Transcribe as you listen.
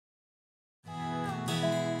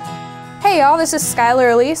Hey y'all, this is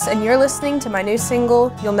Skylar Elise, and you're listening to my new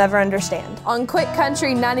single, You'll Never Understand, on Quick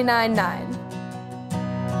Country 99.9.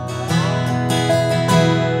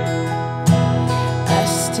 I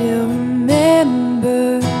still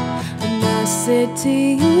remember when I said to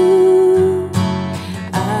you,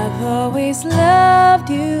 I've always loved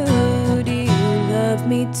you, do you love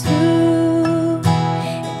me too?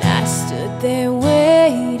 And I stood there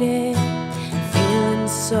waiting, feeling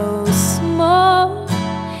so small,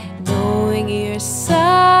 knowing your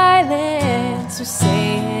silence was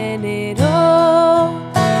saying it all.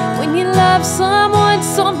 When you love someone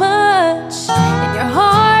so much and your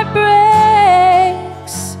heart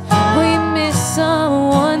breaks, or you miss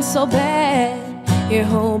someone so bad your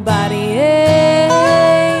whole body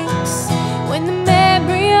aches. When the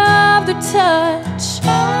memory of their touch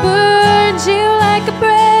burns you like a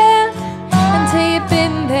brand, until you've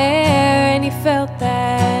been there and you felt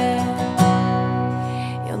that,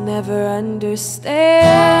 you'll never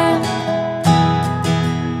understand.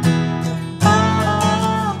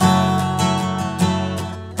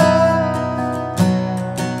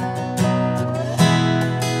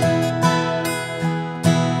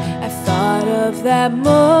 I thought of that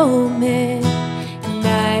moment,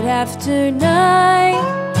 night after night.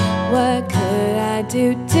 What could I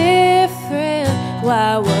do different?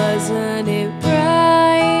 Why wasn't it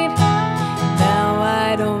right? Now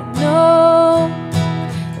I don't know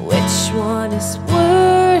which one is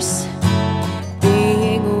worse,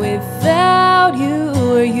 being without you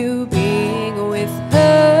or you being with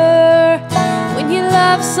her. When you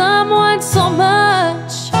love someone so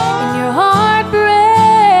much and your heart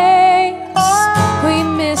breaks, or you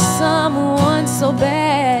miss someone so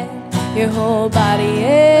bad your whole body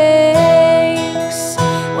aches.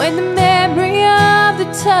 When the memory of the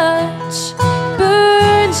touch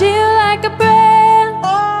burns you like a brand,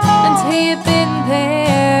 until you've been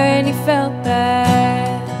there and you felt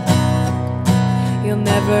that, you'll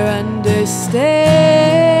never understand.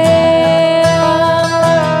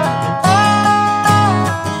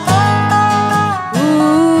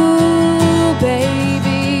 Ooh,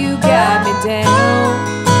 baby, you got me down,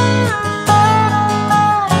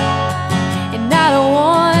 and I don't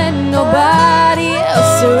want nobody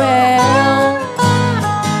else around.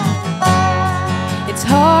 It's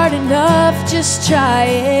hard enough just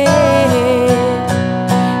trying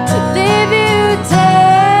to live you down.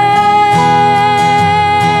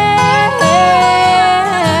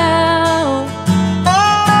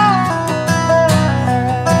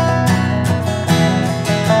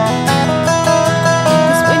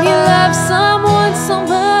 'Cause when you love someone so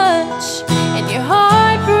much and your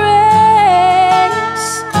heart breaks,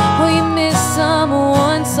 or you miss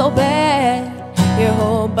someone so bad your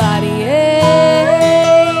whole body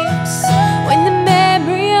aches. When the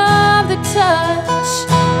memory of the touch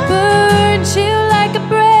burns you like a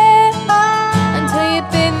brand, until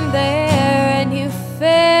you've been there and you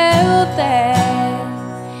felt that,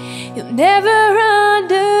 you'll never